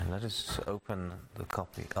Let us open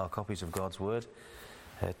our copies of God's Word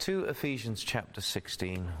to Ephesians chapter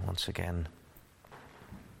 16 once again.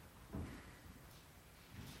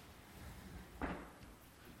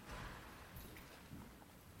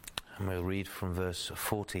 And we'll read from verse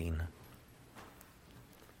 14.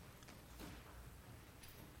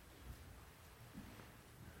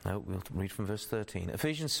 No, we'll read from verse 13.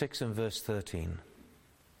 Ephesians 6 and verse 13.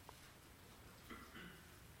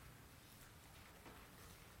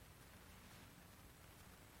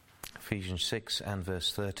 Ephesians 6 and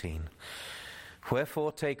verse 13.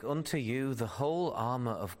 Wherefore take unto you the whole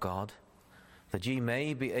armour of God, that ye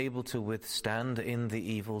may be able to withstand in the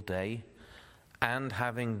evil day, and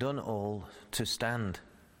having done all, to stand.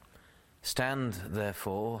 Stand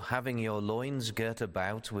therefore, having your loins girt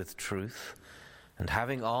about with truth, and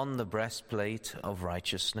having on the breastplate of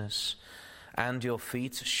righteousness, and your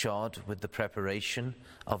feet shod with the preparation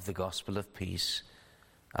of the gospel of peace.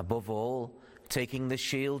 Above all, taking the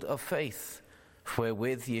shield of faith,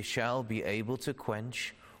 wherewith ye shall be able to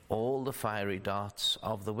quench all the fiery darts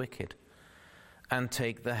of the wicked. And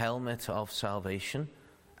take the helmet of salvation,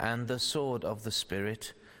 and the sword of the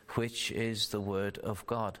Spirit, which is the word of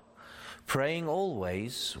God, praying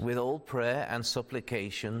always with all prayer and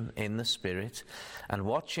supplication in the Spirit, and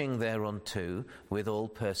watching thereunto with all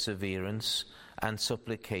perseverance and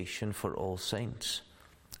supplication for all saints,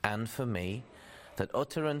 and for me, that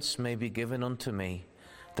utterance may be given unto me,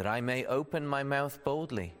 that I may open my mouth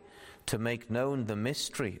boldly, to make known the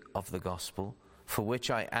mystery of the gospel, for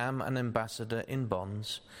which I am an ambassador in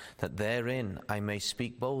bonds, that therein I may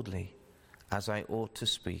speak boldly, as I ought to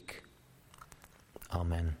speak.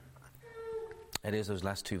 Amen. It is those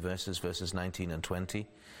last two verses, verses 19 and 20,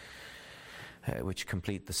 which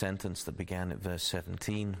complete the sentence that began at verse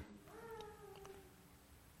 17.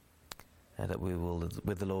 That we will,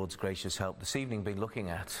 with the Lord's gracious help this evening, be looking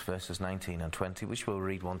at verses 19 and 20, which we'll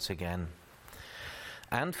read once again.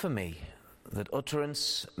 And for me, that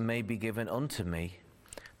utterance may be given unto me,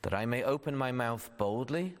 that I may open my mouth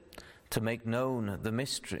boldly, to make known the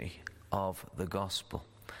mystery of the gospel,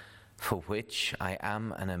 for which I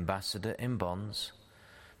am an ambassador in bonds,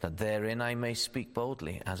 that therein I may speak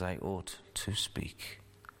boldly as I ought to speak.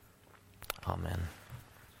 Amen.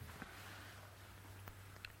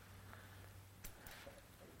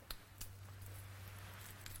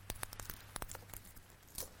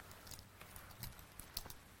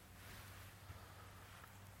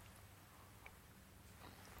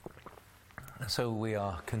 So we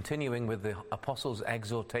are continuing with the Apostles'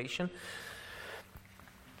 exhortation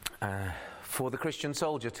for the Christian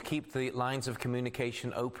soldier to keep the lines of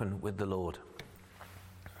communication open with the Lord,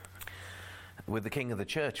 with the King of the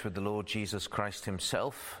Church, with the Lord Jesus Christ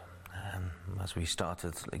himself, as we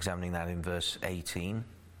started examining that in verse 18.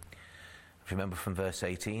 Remember from verse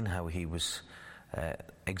 18 how he was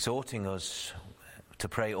exhorting us to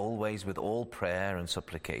pray always with all prayer and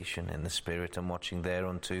supplication in the Spirit, and watching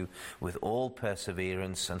thereunto with all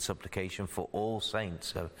perseverance and supplication for all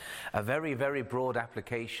saints. A very, very broad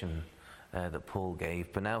application that Paul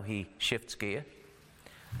gave, but now he shifts gear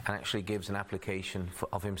and actually gives an application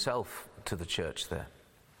of himself to the church there,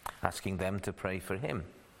 asking them to pray for him.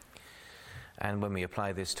 And when we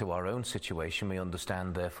apply this to our own situation, we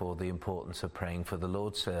understand therefore the importance of praying for the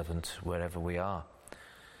Lord's servant wherever we are.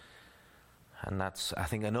 And that's, I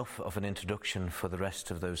think, enough of an introduction for the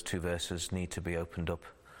rest of those two verses need to be opened up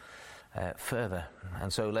further.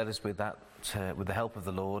 And so let us, with that, with the help of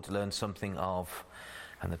the Lord, learn something of,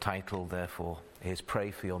 and the title, therefore, is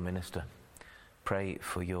Pray for Your Minister. Pray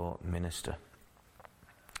for your minister.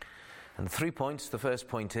 And the 3 points, the first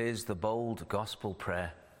point is the bold gospel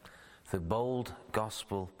prayer. The bold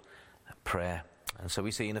gospel prayer. And so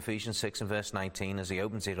we see in Ephesians 6 and verse 19, as he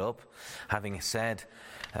opens it up, having said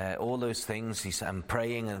all those things, he's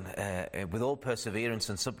praying and with all perseverance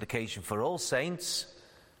and supplication for all saints,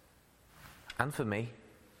 and for me,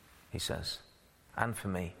 he says, and for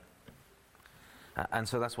me. And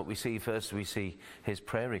so that's what we see. First, we see his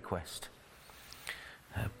prayer request,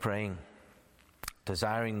 praying,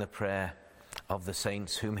 desiring the prayer of the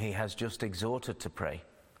saints whom he has just exhorted to pray.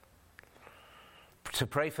 To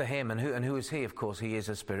pray for him, and who is he? Of course, he is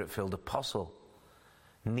a Spirit-filled apostle,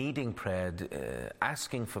 needing prayer,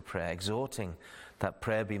 asking for prayer, exhorting that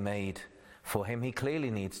prayer be made for him. He clearly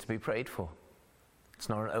needs to be prayed for. It's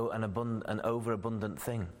not an overabundant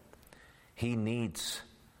thing. He needs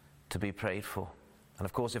to be prayed for. And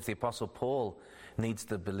of course, if the Apostle Paul needs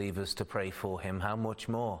the believers to pray for him, how much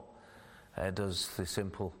more does the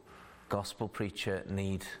simple gospel preacher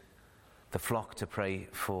need the flock to pray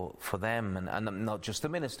for them, and not just the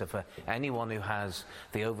minister, for anyone who has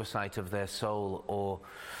the oversight of their soul or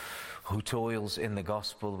who toils in the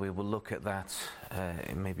gospel. We will look at that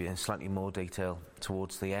maybe in slightly more detail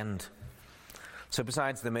towards the end. So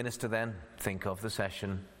besides the minister then, think of the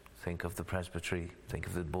session, think of the presbytery, think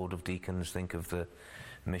of the board of deacons, think of the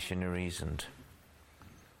missionaries and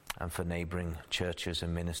for neighbouring churches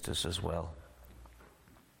and ministers as well.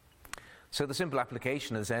 So the simple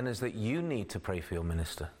application is then is that you need to pray for your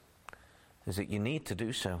minister, is that you need to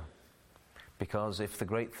do so. Because if the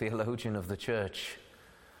great theologian of the church,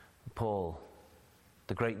 Paul,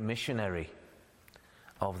 the great missionary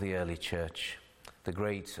of the early church, the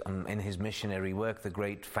great, in his missionary work, the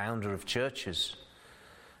great founder of churches,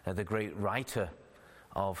 the great writer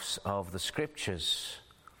of the scriptures,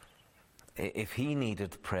 if he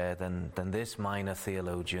needed prayer, then this minor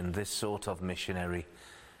theologian, this sort of missionary,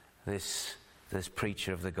 this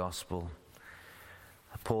preacher of the gospel,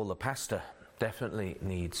 Paul the pastor, definitely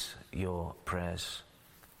needs your prayers.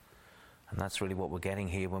 And that's really what we're getting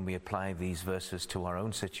here when we apply these verses to our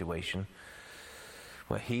own situation,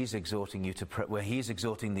 where he's exhorting you to pray, where he's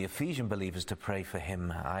exhorting the Ephesian believers to pray for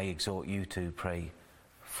him. I exhort you to pray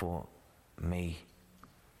for me.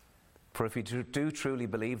 For if you do truly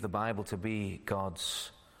believe the Bible to be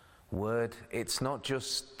God's word, it's not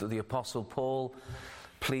just the Apostle Paul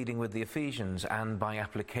pleading with the Ephesians and by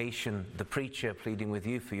application the preacher pleading with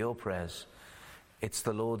you for your prayers. It's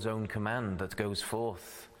the Lord's own command that goes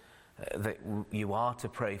forth that you are to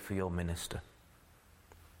pray for your minister.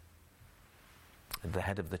 The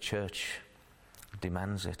head of the church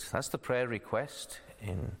demands it. That's the prayer request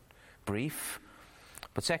in brief.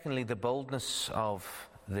 But secondly, the boldness of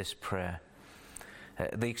this prayer.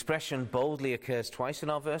 The expression boldly occurs twice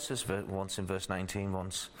in our verses, once in verse 19,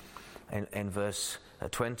 once in verse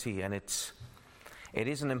 20, and it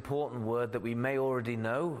is an important word that we may already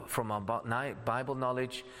know from our Bible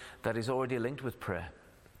knowledge that is already linked with prayer.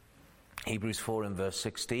 Hebrews 4 and verse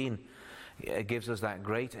 16 gives us that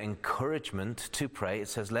great encouragement to pray. It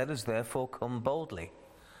says, "Let us therefore come boldly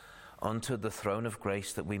unto the throne of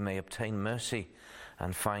grace, that we may obtain mercy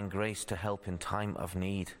and find grace to help in time of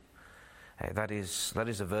need." That is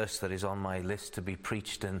a verse that is on my list to be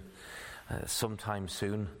preached in sometime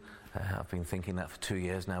soon. I've been thinking that for 2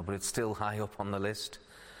 years now, but it's still high up on the list.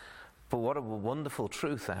 But what a wonderful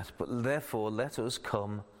truth that. But therefore, let us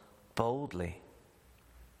come boldly.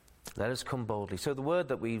 Let us come boldly. So the word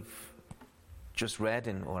that we've just read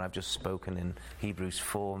in, or I've just spoken in Hebrews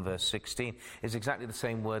 4 and verse 16, is exactly the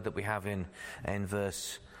same word that we have in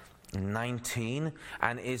verse 19,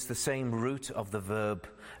 and is the same root of the verb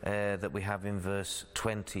that we have in verse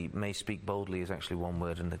 20. May speak boldly is actually one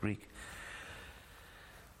word in the Greek.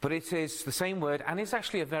 But it is the same word, and it's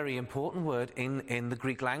actually a very important word in the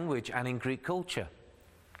Greek language and in Greek culture.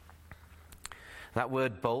 That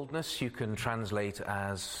word boldness you can translate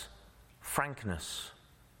as frankness,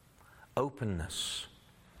 openness,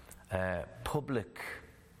 publicly.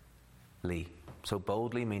 So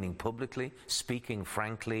boldly meaning publicly, speaking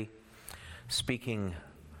frankly, speaking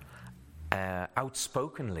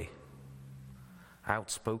outspokenly.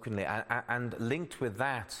 And linked with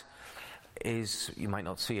that is, you might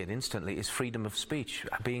not see it instantly, is freedom of speech,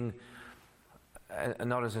 being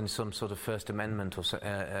not as in some sort of First Amendment or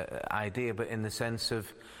idea, but in the sense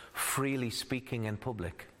of freely speaking in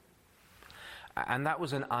public. And that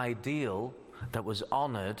was an ideal that was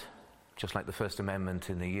honoured, just like the First Amendment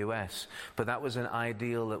in the US, but that was an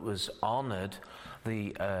ideal that was honoured,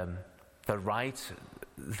 the right,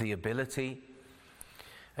 the ability,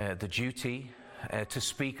 the duty to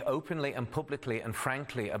speak openly and publicly and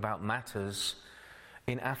frankly about matters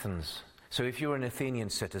in Athens. So if you were an Athenian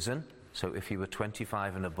citizen, so if you were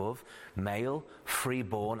 25 and above, male,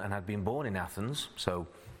 free-born, and had been born in Athens, so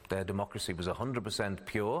their democracy was 100%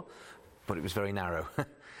 pure, but it was very narrow.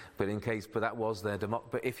 But that was their democracy.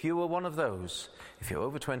 But if you were one of those, if you're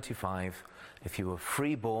over 25, if you were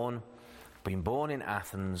free-born, been born in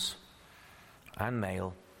Athens, and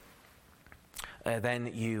male, then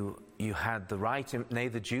you had the right, nay,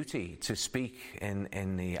 the duty to speak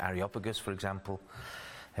in the Areopagus, for example,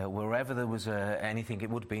 wherever there was anything. It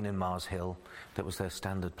would have been in Mars Hill, that was their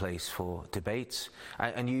standard place for debates,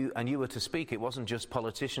 and you were to speak. It wasn't just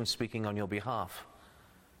politicians speaking on your behalf.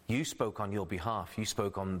 You spoke on your behalf. You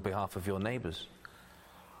spoke on behalf of your neighbours.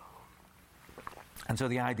 And so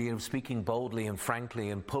the idea of speaking boldly and frankly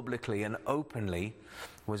and publicly and openly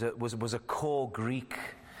was a core Greek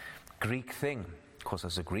thing. Of course,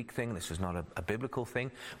 that's a Greek thing. This is not a biblical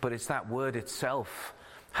thing, but it's that word itself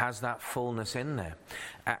has that fullness in there.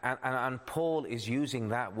 And Paul is using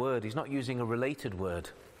that word. He's not using a related word.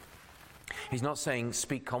 He's not saying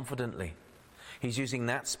speak confidently. He's using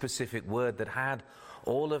that specific word that had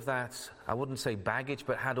all of that, I wouldn't say baggage,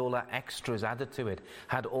 but had all that extras added to it,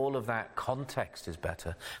 had all of that context is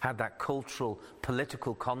better, had that cultural,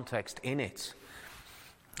 political context in it.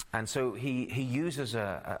 And so he uses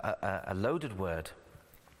a loaded word,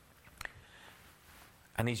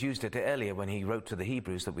 and he's used it earlier when he wrote to the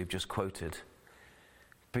Hebrews that we've just quoted,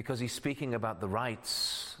 because he's speaking about the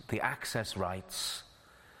rights, the access rights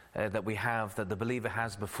that we have, that the believer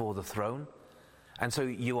has before the throne. And so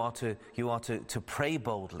you are to pray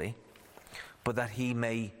boldly, but that he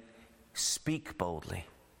may speak boldly.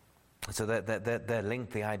 So they're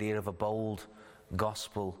linked, the idea of a bold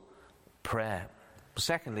gospel prayer.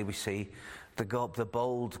 Secondly, we see the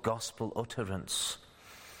bold gospel utterance.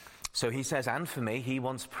 So he says, and for me, he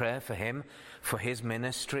wants prayer for him, for his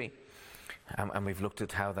ministry. And we've looked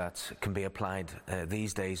at how that can be applied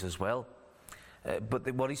these days as well.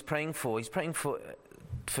 But what he's praying for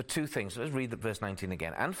two things. Let's read verse 19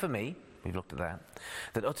 again. And for me, we've looked at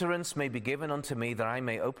that utterance may be given unto me, that I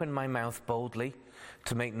may open my mouth boldly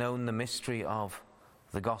to make known the mystery of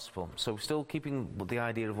the gospel. So still keeping the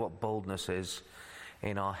idea of what boldness is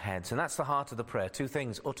in our heads. And that's the heart of the prayer. Two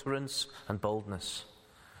things, utterance and boldness.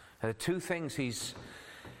 Two things he's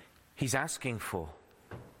asking for.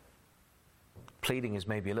 Pleading is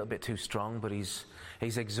maybe a little bit too strong, but he's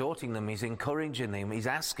exhorting them, he's encouraging them, he's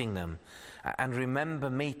asking them. And remember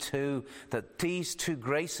me too, that these two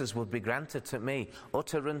graces would be granted to me,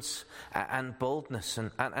 utterance and boldness.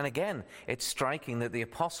 And again, it's striking that the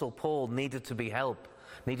Apostle Paul needed to be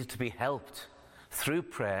helped through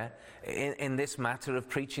prayer in this matter of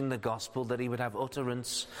preaching the gospel, that he would have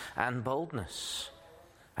utterance and boldness.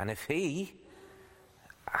 And if he,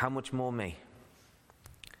 how much more me?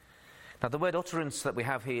 Now, the word utterance that we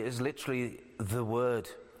have here is literally the word,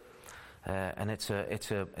 and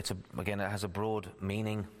again, it has a broad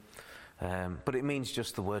meaning, but it means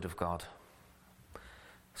just the word of God.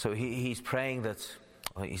 So he's praying that,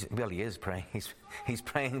 he is praying. He's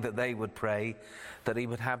praying that they would pray, that he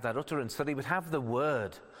would have that utterance, that he would have the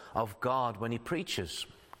word of God when he preaches,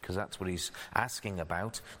 because that's what he's asking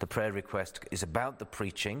about. The prayer request is about the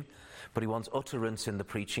preaching. But he wants utterance in the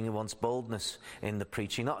preaching, he wants boldness in the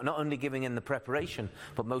preaching, not only giving in the preparation,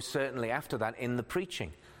 but most certainly after that in the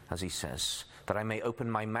preaching, as he says, that I may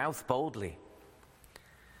open my mouth boldly.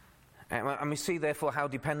 And we see therefore how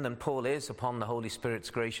dependent Paul is upon the Holy Spirit's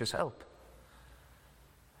gracious help.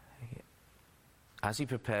 As he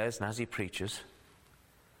prepares and as he preaches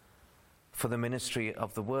for the ministry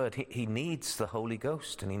of the word, he needs the Holy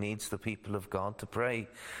Ghost, and he needs the people of God to pray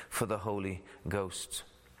for the Holy Ghost.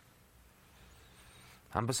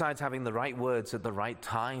 And besides having the right words at the right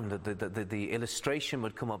time, that the illustration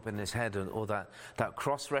would come up in his head, or that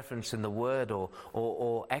cross-reference in the word,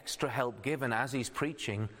 or extra help given as he's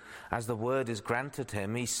preaching, as the word is granted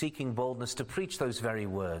him, he's seeking boldness to preach those very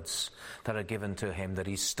words that are given to him, that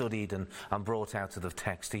he's studied and brought out of the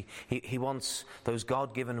text. He wants those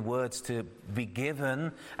God-given words to be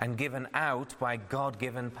given and given out by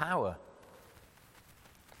God-given power.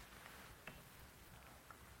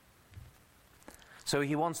 So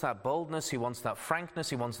he wants that boldness, he wants that frankness,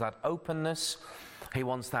 he wants that openness, he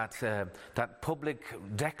wants that public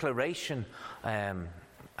declaration, and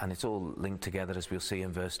it's all linked together, as we'll see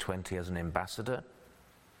in verse 20, as an ambassador.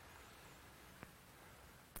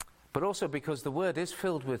 But also because the word is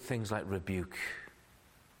filled with things like rebuke.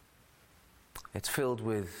 It's filled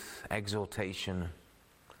with exhortation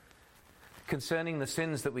concerning the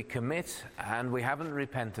sins that we commit and we haven't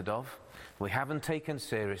repented of. We haven't taken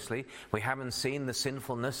seriously. We haven't seen the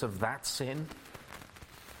sinfulness of that sin,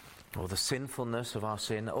 or the sinfulness of our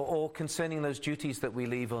sin, or concerning those duties that we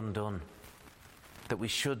leave undone, that we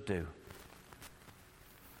should do.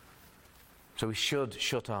 So we should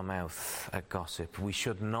shut our mouth at gossip. We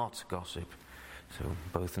should not gossip. So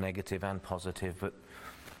both negative and positive. But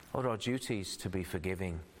what are our duties? To be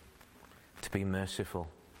forgiving, to be merciful,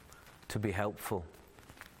 to be helpful,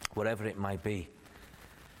 whatever it might be.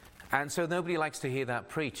 And so nobody likes to hear that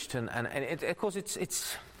preached, and of course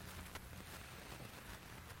it's.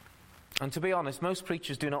 And to be honest, most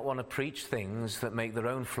preachers do not want to preach things that make their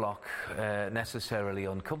own flock necessarily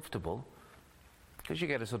uncomfortable, because you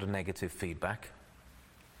get a sort of negative feedback.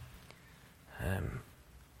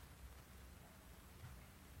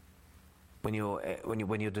 When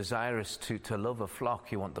you're desirous to love a flock,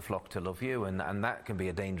 you want the flock to love you, and that can be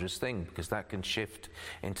a dangerous thing, because that can shift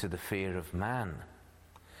into the fear of man.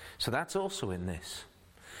 So that's also in this,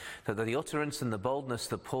 that the utterance and the boldness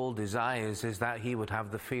that Paul desires is that he would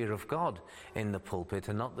have the fear of God in the pulpit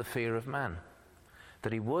and not the fear of man,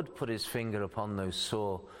 that he would put his finger upon those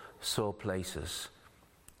sore places,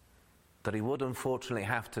 that he would unfortunately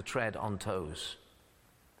have to tread on toes,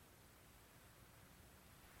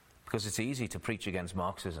 Because it's easy to preach against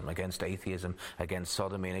Marxism, against atheism, against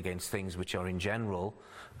sodomy, and against things which are in general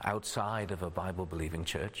outside of a Bible-believing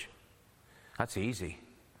church. That's easy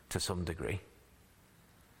to some degree.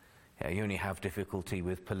 Yeah, you only have difficulty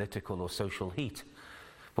with political or social heat.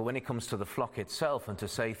 But when it comes to the flock itself, and to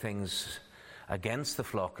say things against the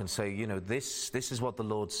flock and say, this is what the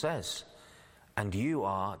Lord says, and you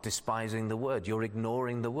are despising the word, you're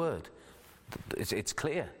ignoring the word. It's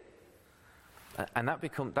clear. And that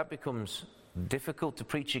becomes difficult to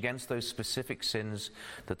preach against those specific sins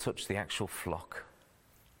that touch the actual flock.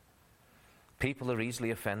 People are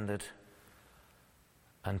easily offended,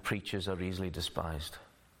 and preachers are easily despised.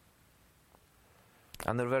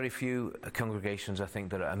 And there are very few congregations, I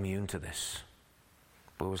think, that are immune to this.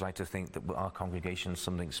 We always like to think that our congregation is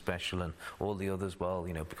something special, and all the others, well,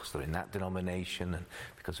 because they're in that denomination and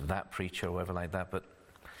because of that preacher or whatever like that. But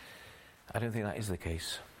I don't think that is the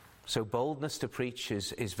case. So boldness to preach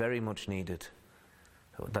is very much needed.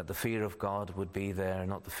 That the fear of God would be there,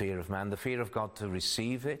 not the fear of man. The fear of God to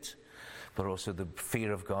receive it, but also the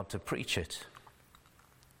fear of God to preach it.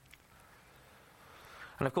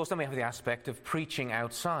 And of course, then we have the aspect of preaching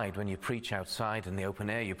outside. When you preach outside in the open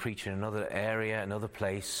air, you preach in another area, another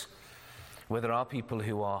place, where there are people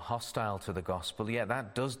who are hostile to the gospel. Yeah,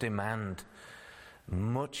 that does demand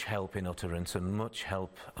much help in utterance and much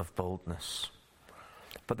help of boldness.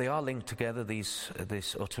 But they are linked together, this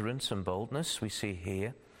utterance and boldness we see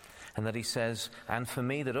here. And that he says, and for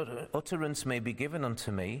me that utterance may be given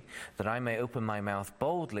unto me, that I may open my mouth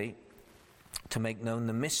boldly to make known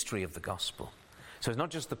the mystery of the gospel. So it's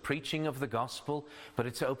not just the preaching of the gospel, but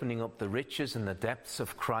it's opening up the riches and the depths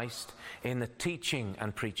of Christ in the teaching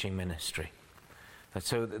and preaching ministry. And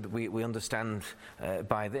so that we understand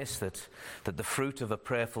by this that the fruit of a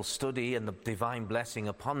prayerful study and the divine blessing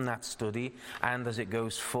upon that study, and as it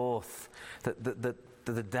goes forth, that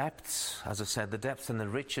the depths, as I said, the depths and the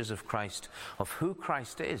riches of Christ, of who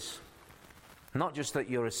Christ is. Not just that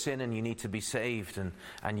you're a sinner and you need to be saved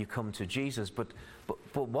and you come to Jesus, but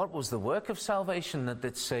what was the work of salvation that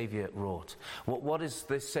this Saviour wrought? What is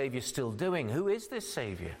this Saviour still doing? Who is this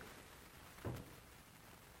Saviour?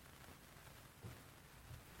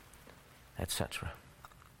 Etc.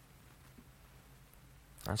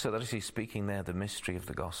 And so that is he's speaking there, the mystery of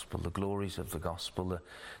the gospel, the glories of the gospel,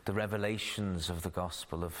 the revelations of the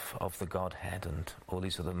gospel of the Godhead and all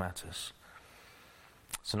these other matters.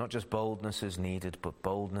 So not just boldness is needed, but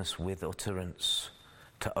boldness with utterance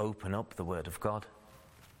to open up the Word of God,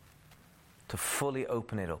 to fully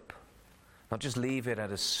open it up. Not just leave it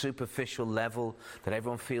at a superficial level that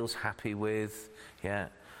everyone feels happy with,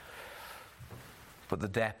 but the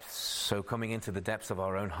depths, so coming into the depths of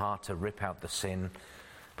our own heart to rip out the sin,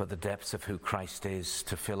 but the depths of who Christ is,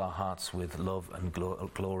 to fill our hearts with love and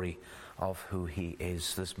glory of who he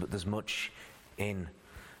is. There's much in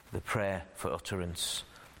the prayer for utterance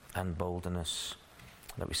and boldness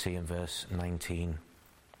that we see in verse 19.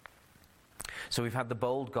 So we've had the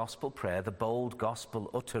bold gospel prayer, the bold gospel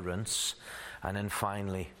utterance, and then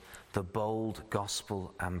finally the bold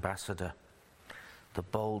gospel ambassador. The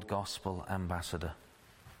bold gospel ambassador.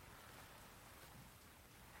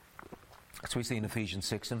 So we see in Ephesians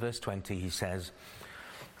 6 and verse 20, he says,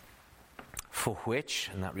 for which,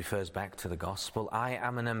 and that refers back to the gospel, I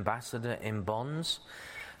am an ambassador in bonds,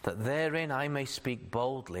 that therein I may speak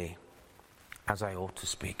boldly as I ought to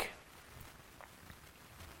speak.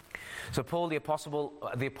 So Paul the apostle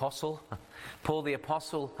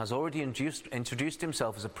has already introduced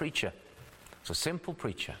himself as a preacher. As a simple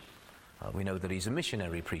preacher. We know that he's a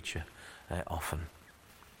missionary preacher often.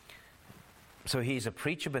 So he's a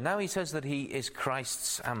preacher, but now he says that he is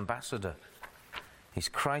Christ's ambassador. He's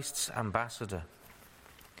Christ's ambassador.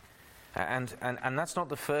 And that's not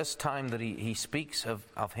the first time that he speaks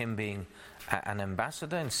of him being an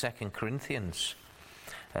ambassador. In 2 Corinthians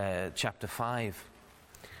chapter 5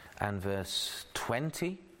 and verse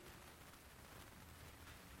 20,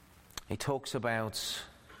 he talks about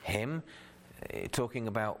him, talking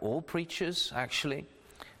about all preachers actually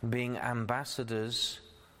being ambassadors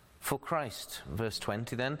for Christ. Verse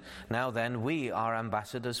 20 then, now then we are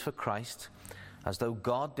ambassadors for Christ, as though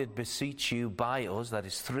God did beseech you by us, that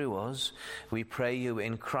is through us, we pray you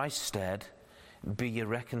in Christ's stead, be ye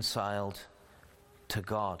reconciled to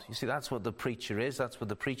God. You see, that's what the preacher is. That's what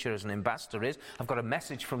the preacher as an ambassador is. I've got a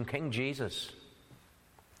message from King Jesus.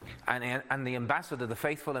 And the ambassador, the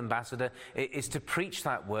faithful ambassador, is to preach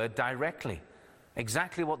that word directly.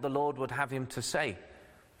 Exactly what the Lord would have him to say.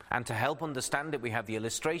 And to help understand it, we have the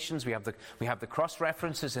illustrations, we have the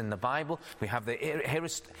cross-references in the Bible, we have the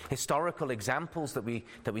historical examples that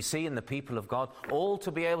we see in the people of God, all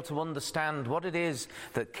to be able to understand what it is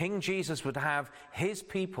that King Jesus would have his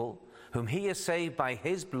people, whom he has saved by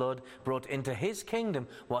his blood, brought into his kingdom,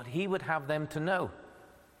 what he would have them to know.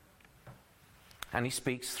 And he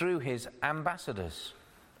speaks through his ambassadors.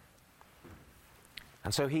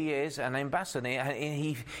 And so he is an ambassador.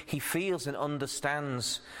 He feels and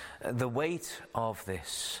understands the weight of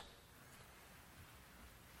this.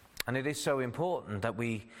 And it is so important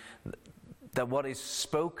that what is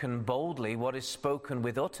spoken boldly, what is spoken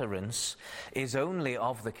with utterance, is only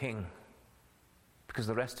of the King. Because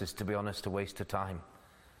the rest is, to be honest, a waste of time.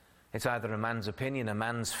 It's either a man's opinion, a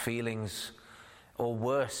man's feelings, or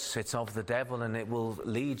worse, it's of the devil, and it will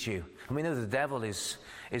lead you. And we know the devil is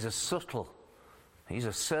a subtle. He's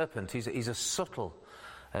a serpent. He's a subtle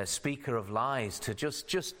speaker of lies to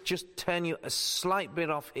just turn you a slight bit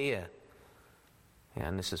off here. Yeah,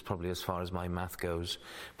 and this is probably as far as my math goes.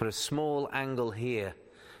 But a small angle here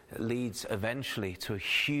leads eventually to a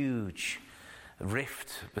huge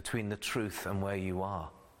rift between the truth and where you are.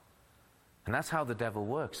 And that's how the devil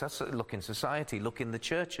works. Look in society, look in the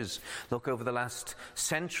churches, look over the last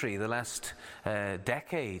century, the last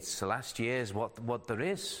decades, the last years, what there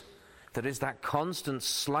is. There is that constant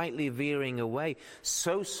slightly veering away,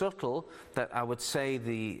 so subtle that I would say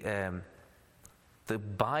the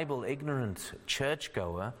Bible-ignorant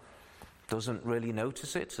churchgoer doesn't really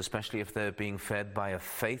notice it, especially if they're being fed by a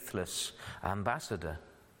faithless ambassador.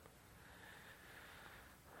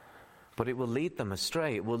 But it will lead them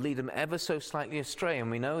astray. It will lead them ever so slightly astray.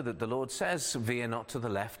 And we know that the Lord says, veer not to the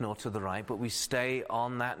left nor to the right, but we stay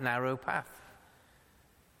on that narrow path.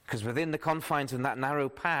 Because within the confines of that narrow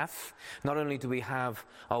path, not only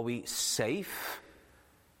are we safe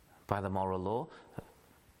by the moral law,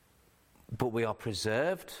 but we are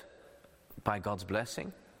preserved by God's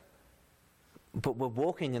blessing. But we're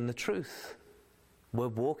walking in the truth. We're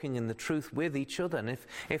walking in the truth with each other. And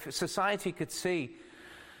if society could see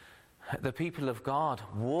the people of God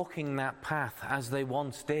walking that path as they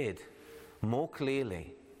once did, more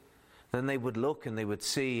clearly, then they would look and they would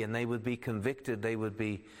see and they would be convicted, they would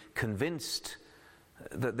be convinced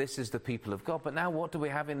that this is the people of God. But now what do we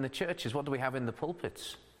have in the churches? What do we have in the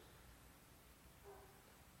pulpits?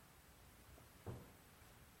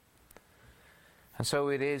 And so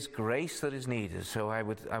it is grace that is needed. So I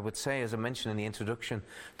would say, as I mentioned in the introduction,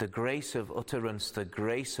 the grace of utterance, the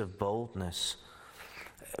grace of boldness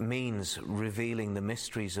means revealing the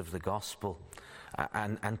mysteries of the gospel.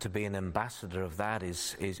 And to be an ambassador of that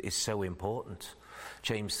is so important.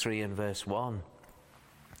 James 3 and verse 1,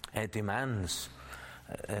 it demands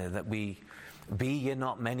that we be ye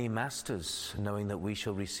not many masters, knowing that we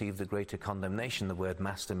shall receive the greater condemnation. The word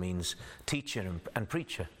master means teacher and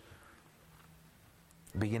preacher.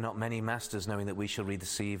 Be ye not many masters, knowing that we shall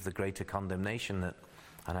receive the greater condemnation.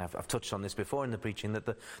 And I've touched on this before in the preaching, that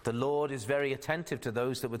the Lord is very attentive to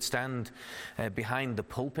those that would stand behind the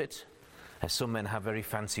pulpit. Some men have very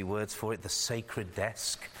fancy words for it, the sacred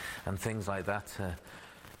desk and things like that.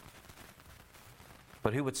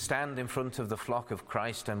 But who would stand in front of the flock of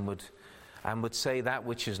Christ and would say that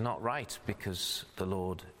which is not right, because the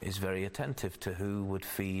Lord is very attentive to who would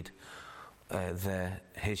feed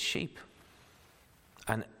his sheep.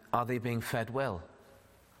 And are they being fed well?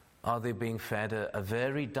 Are they being fed a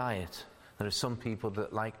varied diet? There are some people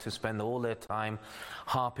that like to spend all their time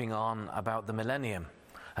harping on about the millennium.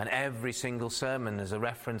 And every single sermon is a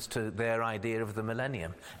reference to their idea of the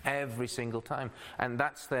millennium. Every single time. And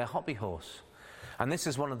that's their hobby horse. And this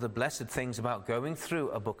is one of the blessed things about going through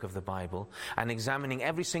a book of the Bible and examining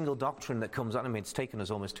every single doctrine that comes out. I mean, it's taken us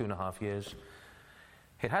almost 2.5 years.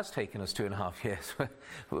 It has taken us 2.5 years.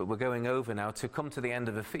 We're going over now to come to the end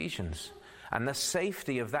of Ephesians. And the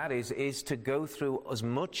safety of that is to go through as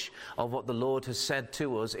much of what the Lord has said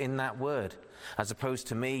to us in that word, as opposed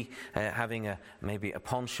to me having maybe a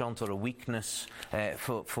penchant or a weakness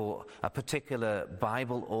for a particular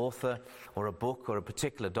Bible author or a book or a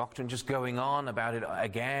particular doctrine, just going on about it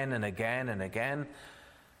again and again and again.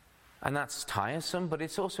 And that's tiresome, but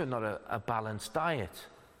it's also not a balanced diet.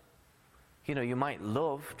 You know, you might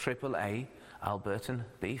love AAA Albertan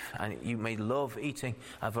beef, and you may love eating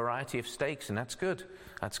a variety of steaks, and that's good.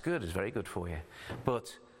 That's good. It's very good for you.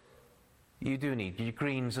 But you do need your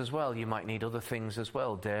greens as well. You might need other things as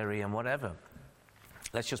well, dairy and whatever.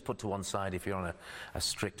 Let's just put to one side if you're on a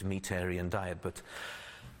strict meatarian diet. But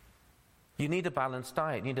you need a balanced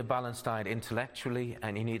diet. You need a balanced diet intellectually,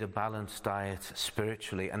 and you need a balanced diet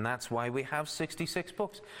spiritually. And that's why we have 66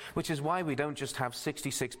 books, which is why we don't just have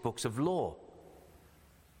 66 books of law.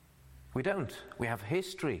 We don't. We have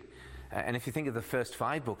history. And if you think of the first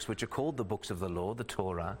 5 books, which are called the books of the law, the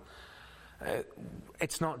Torah,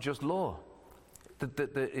 it's not just law.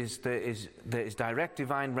 There is direct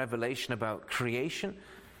divine revelation about creation.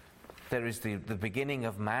 There is the beginning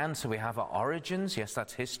of man, so we have our origins. Yes,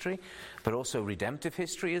 that's history. But also redemptive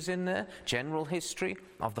history is in there. General history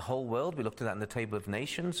of the whole world. We looked at that in the Table of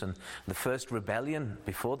Nations, and the first rebellion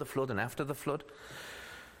before the flood and after the flood.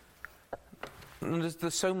 And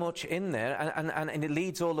there's so much in there, and it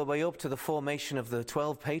leads all the way up to the formation of the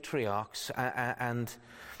 12 patriarchs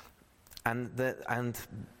them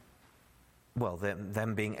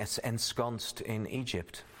being ensconced in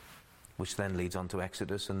Egypt, which then leads on to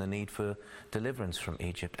Exodus and the need for deliverance from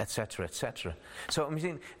Egypt, etc., etc. So I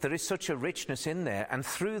mean, there is such a richness in there, and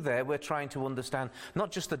through there we're trying to understand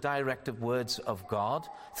not just the directive words of God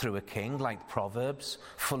through a king, like Proverbs,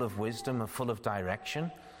 full of wisdom and full of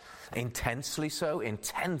direction, intensely so,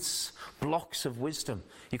 intense blocks of wisdom.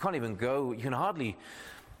 You can't even go, you can hardly,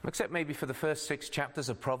 except maybe for the first 6 chapters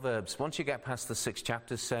of Proverbs. Once you get past the 6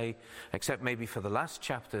 chapters, say, except maybe for the last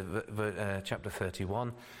chapter, chapter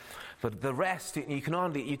 31, but the rest, you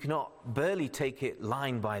cannot barely take it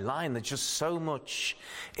line by line. There's just so much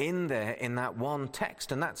in there in that one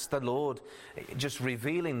text, and that's the Lord just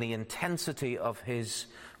revealing the intensity of his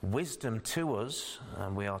wisdom to us,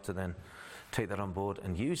 and we are to then take that on board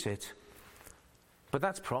and use it. But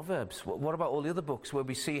that's Proverbs. What about all the other books where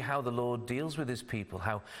we see how the Lord deals with his people,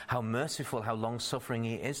 how merciful, how long-suffering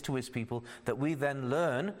he is to his people, that we then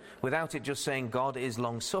learn, without it just saying God is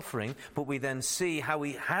long-suffering, but we then see how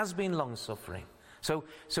he has been long-suffering. So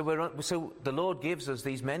the Lord gives us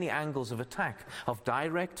these many angles of attack, of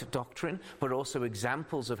direct doctrine, but also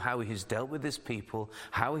examples of how he has dealt with his people,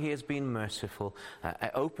 how he has been merciful,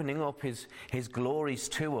 opening up his glories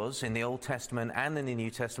to us in the Old Testament and in the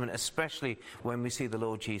New Testament, especially when we see the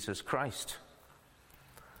Lord Jesus Christ.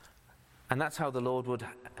 And that's how the Lord would,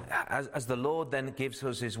 as the Lord then gives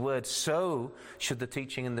us his word, so should the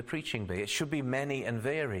teaching and the preaching be. It should be many and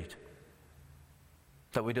varied.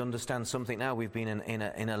 That we'd understand something now. We've been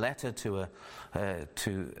in a letter to a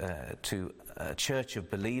church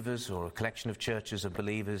of believers, or a collection of churches of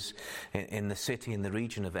believers in the city, in the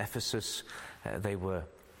region of Ephesus. They were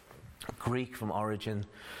Greek from origin,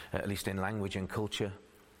 at least in language and culture,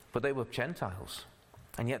 but they were Gentiles.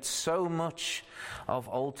 And yet so much of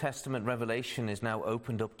Old Testament revelation is now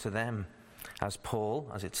opened up to them, as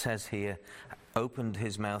Paul, as it says here, opened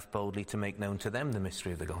his mouth boldly to make known to them the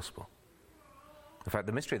mystery of the gospel. In fact,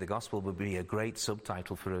 the mystery of the gospel would be a great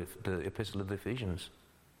subtitle for the Epistle of the Ephesians.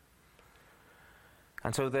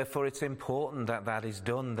 And so therefore it's important that that is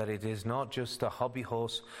done, that it is not just a hobby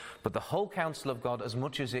horse, but the whole counsel of God as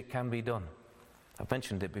much as it can be done. I've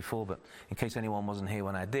mentioned it before, but in case anyone wasn't here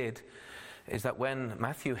when I did, is that when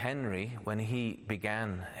Matthew Henry, when he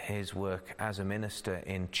began his work as a minister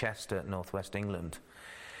in Chester, northwest England,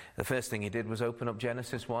 the first thing he did was open up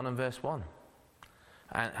Genesis 1 and verse 1.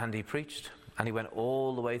 And he preached. And he went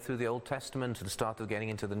all the way through the Old Testament and started getting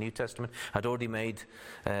into the New Testament. I'd already made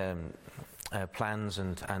plans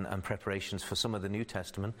and preparations for some of the New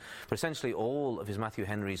Testament. But essentially all of his Matthew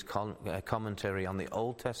Henry's commentary on the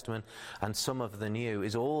Old Testament and some of the New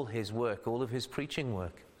is all his work, all of his preaching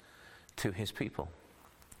work to his people.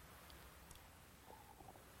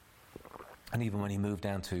 And even when he moved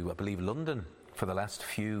down to, I believe, London for the last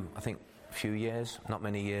few years, not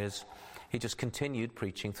many years, he just continued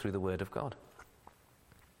preaching through the Word of God.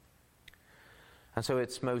 And so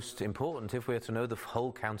it's most important, if we're to know the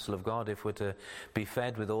whole counsel of God, if we're to be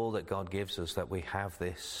fed with all that God gives us, that we have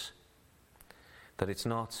this, that it's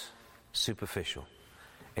not superficial,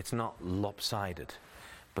 it's not lopsided,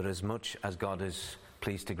 but as much as God is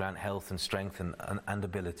pleased to grant health and strength and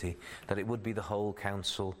ability, that it would be the whole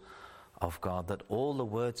counsel of God, that all the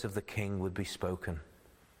words of the King would be spoken,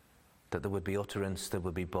 that there would be utterance, there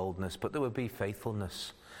would be boldness, but there would be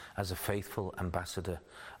faithfulness as a faithful ambassador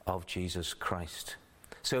of Jesus Christ.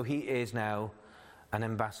 So he is now an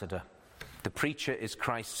ambassador. The preacher is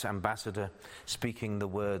Christ's ambassador, speaking the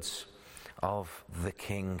words of the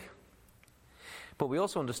King. But we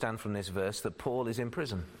also understand from this verse that Paul is in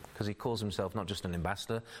prison, because he calls himself not just an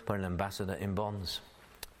ambassador, but an ambassador in bonds.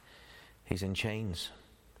 He's in chains.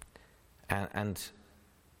 And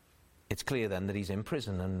it's clear then that he's in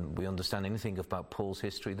prison, and we understand anything about Paul's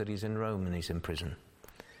history, that he's in Rome and he's in prison,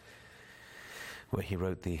 where he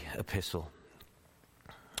wrote the epistle.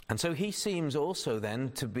 And so he seems also then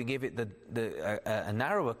to give it a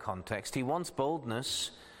narrower context. He wants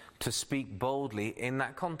boldness to speak boldly in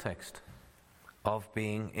that context of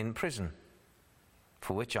being in prison,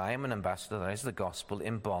 for which I am an ambassador, that is the gospel,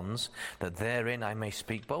 in bonds, that therein I may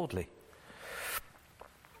speak boldly.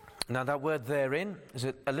 Now that word therein is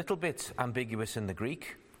a little bit ambiguous in the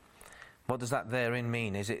Greek. What does that therein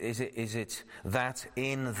mean? Is it that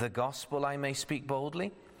in the gospel I may speak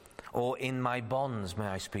boldly? Or in my bonds may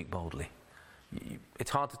I speak boldly?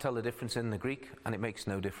 It's hard to tell the difference in the Greek, and it makes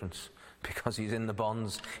no difference because he's in the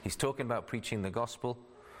bonds. He's talking about preaching the gospel.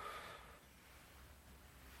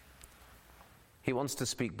 He wants to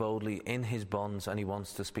speak boldly in his bonds, and he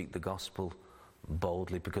wants to speak the gospel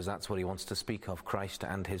boldly because that's what he wants to speak of, Christ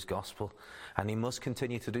and his gospel. And he must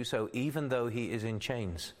continue to do so even though he is in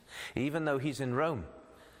chains, even though he's in Rome,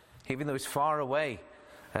 even though he's far away,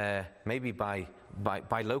 maybe by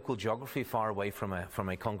local geography, far away from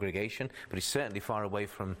a congregation, but he's certainly far away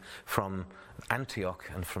from Antioch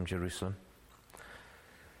and from Jerusalem.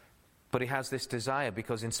 But he has this desire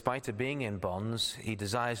because in spite of being in bonds, he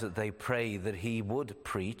desires that they pray that he would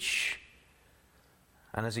preach.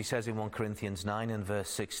 And as he says in 1 Corinthians 9 and verse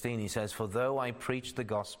 16, he says, "For though I preach the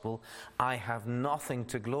gospel, I have nothing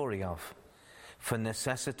to glory of, for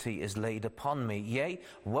necessity is laid upon me. Yea,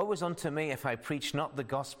 woe is unto me if I preach not the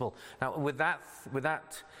gospel." Now, with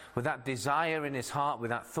that desire in his heart, with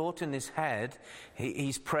that thought in his head,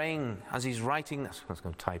 he's praying as he's writing.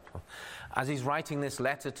 As he's writing this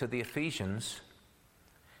letter to the Ephesians,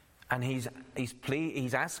 and he's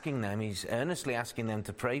asking them, he's earnestly asking them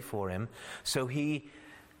to pray for him, so he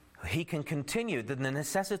can continue. The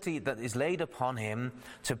necessity that is laid upon him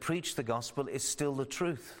to preach the gospel is still the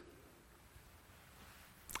truth.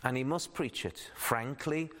 And he must preach it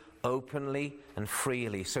frankly, openly, and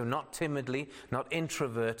freely. So not timidly, not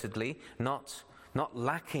introvertedly, not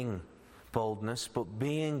lacking boldness, but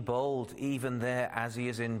being bold even there as he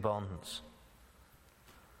is in bonds.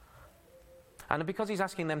 And because he's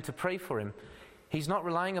asking them to pray for him, he's not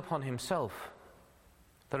relying upon himself.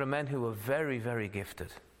 There are men who are very, very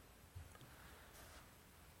gifted.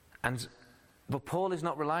 But Paul is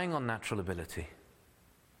not relying on natural ability.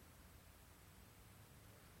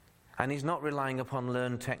 And he's not relying upon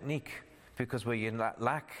learned technique, because where you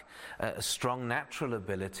lack a strong natural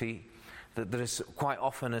ability, that there is quite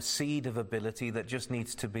often a seed of ability that just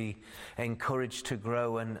needs to be encouraged to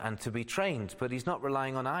grow and to be trained. But he's not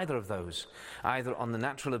relying on either of those, either on the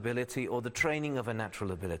natural ability or the training of a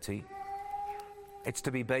natural ability. It's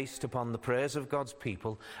to be based upon the prayers of God's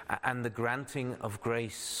people and the granting of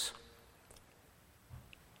grace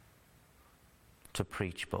to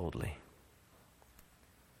preach boldly.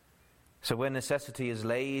 So where necessity is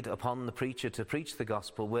laid upon the preacher to preach the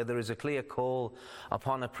gospel, where there is a clear call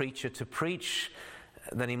upon a preacher to preach,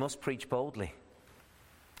 then he must preach boldly.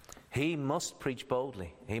 He must preach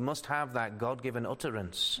boldly. He must have that God-given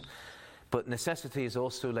utterance. But necessity is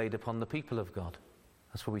also laid upon the people of God.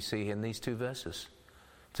 That's what we see in these two verses.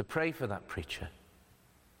 To pray for that preacher.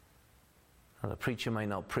 Now, the preacher may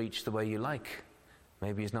not preach the way you like.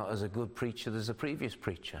 Maybe he's not as a good preacher as the previous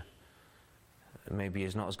preacher. Maybe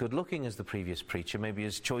he's not as good looking as the previous preacher. Maybe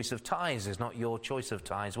his choice of ties is not your choice of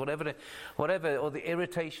ties. Whatever, or the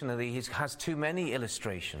irritation that he has too many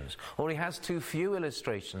illustrations, or he has too few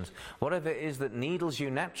illustrations. Whatever it is that needles you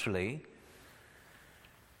naturally,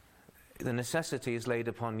 the necessity is laid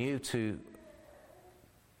upon you to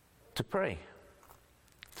pray.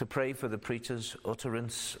 To pray for the preacher's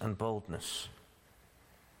utterance and boldness.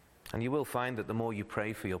 And you will find that the more you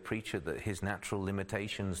pray for your preacher, that his natural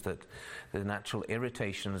limitations, that the natural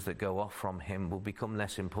irritations that go off from him will become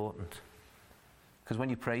less important. Because when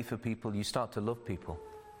you pray for people, you start to love people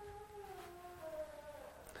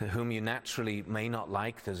whom you naturally may not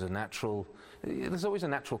like. There's always a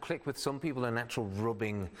natural click with some people, a natural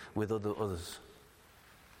rubbing with others.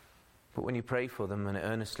 But when you pray for them and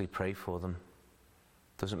earnestly pray for them,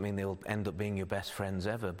 doesn't mean they'll end up being your best friends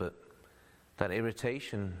ever, but that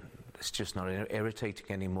irritation, it's just not irritating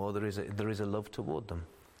anymore. There is a love toward them.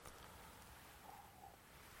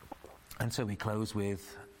 And so we close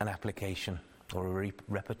with an application, or a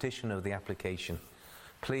repetition of the application.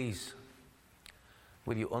 Please,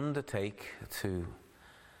 will you undertake to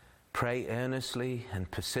pray earnestly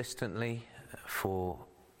and persistently for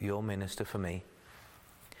your minister, for me,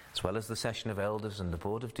 as well as the session of elders and the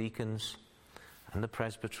board of deacons and the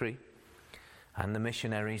presbytery and the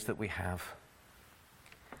missionaries that we have,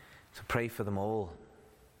 to pray for them all.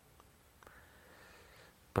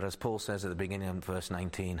 But as Paul says at the beginning of verse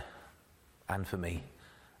 19, and for me,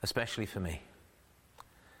 especially for me,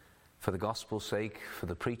 for the gospel's sake, for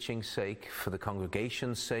the preaching's sake, for the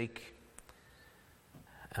congregation's sake,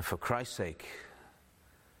 and for Christ's sake,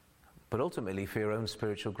 but ultimately for your own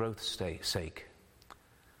spiritual growth's sake.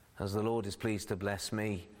 As the Lord is pleased to bless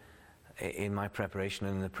me in my preparation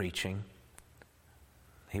and in the preaching,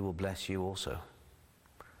 He will bless you also.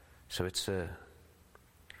 So it's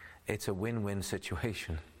it's a win-win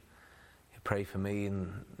situation. You pray for me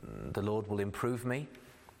and the Lord will improve me.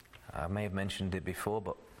 I may have mentioned it before,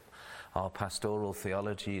 but our pastoral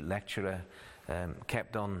theology lecturer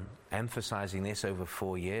kept on emphasizing this over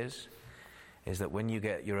 4 years, is that when you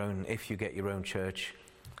get your own, if you get your own church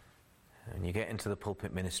and you get into the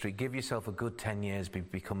pulpit ministry, give yourself a good 10 years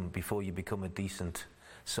before you become a decent,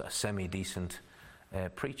 semi-decent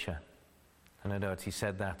preacher. And I know that he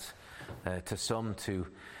said that to some to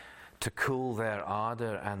cool their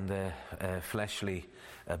ardor and their fleshly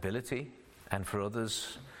ability, and for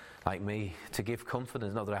others like me to give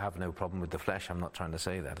confidence. Not that I have no problem with the flesh, I'm not trying to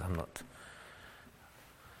say that. I'm not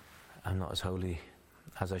as holy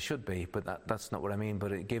as I should be, but that's not what I mean.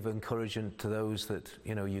 But it give encouragement to those that,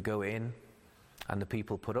 you go in and the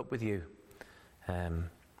people put up with you.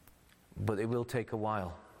 But it will take a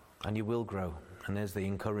while and you will grow. And there's the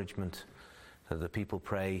encouragement that the people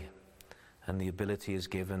pray and the ability is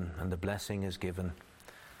given and the blessing is given,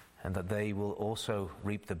 and that they will also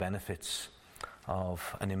reap the benefits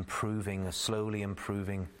of a slowly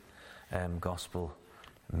improving gospel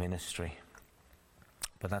ministry.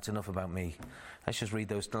 But that's enough about me. Let's just read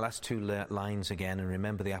the last two lines again and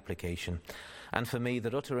remember the application. And for me,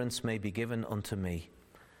 that utterance may be given unto me,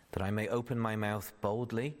 that I may open my mouth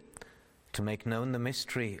boldly to make known the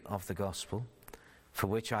mystery of the gospel, for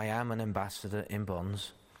which I am an ambassador in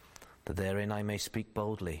bonds, that therein I may speak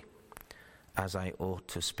boldly, as I ought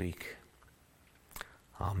to speak.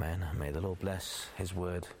 Amen. And may the Lord bless his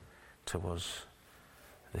word to us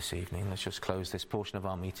this evening. Let's just close this portion of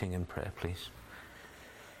our meeting in prayer, please.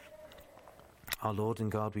 Our Lord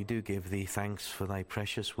and God, we do give thee thanks for thy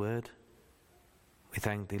precious word. We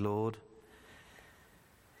thank thee, Lord,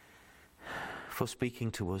 for speaking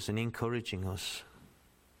to us and encouraging us,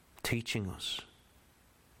 teaching us.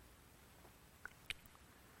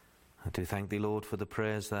 I do thank thee, Lord, for the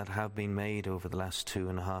prayers that have been made over the last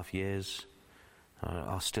 2.5 years,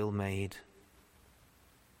 are still made.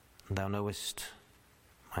 And thou knowest,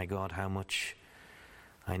 my God, how much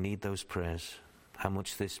I need those prayers, how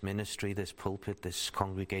much this ministry, this pulpit, this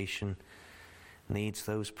congregation needs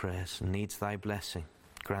those prayers and needs thy blessing.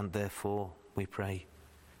 Grant, therefore, we pray,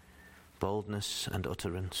 boldness and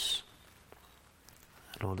utterance.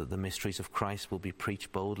 Lord, that the mysteries of Christ will be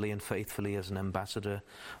preached boldly and faithfully as an ambassador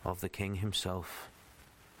of the King himself,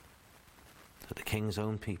 that the King's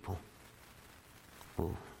own people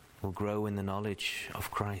will grow in the knowledge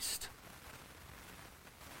of Christ.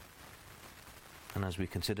 And as we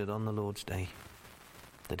considered on the Lord's Day,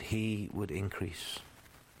 that he would increase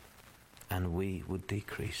and we would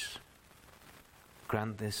decrease.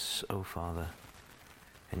 Grant this, O Father,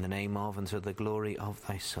 in the name of and to the glory of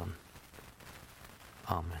thy Son.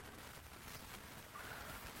 Amen.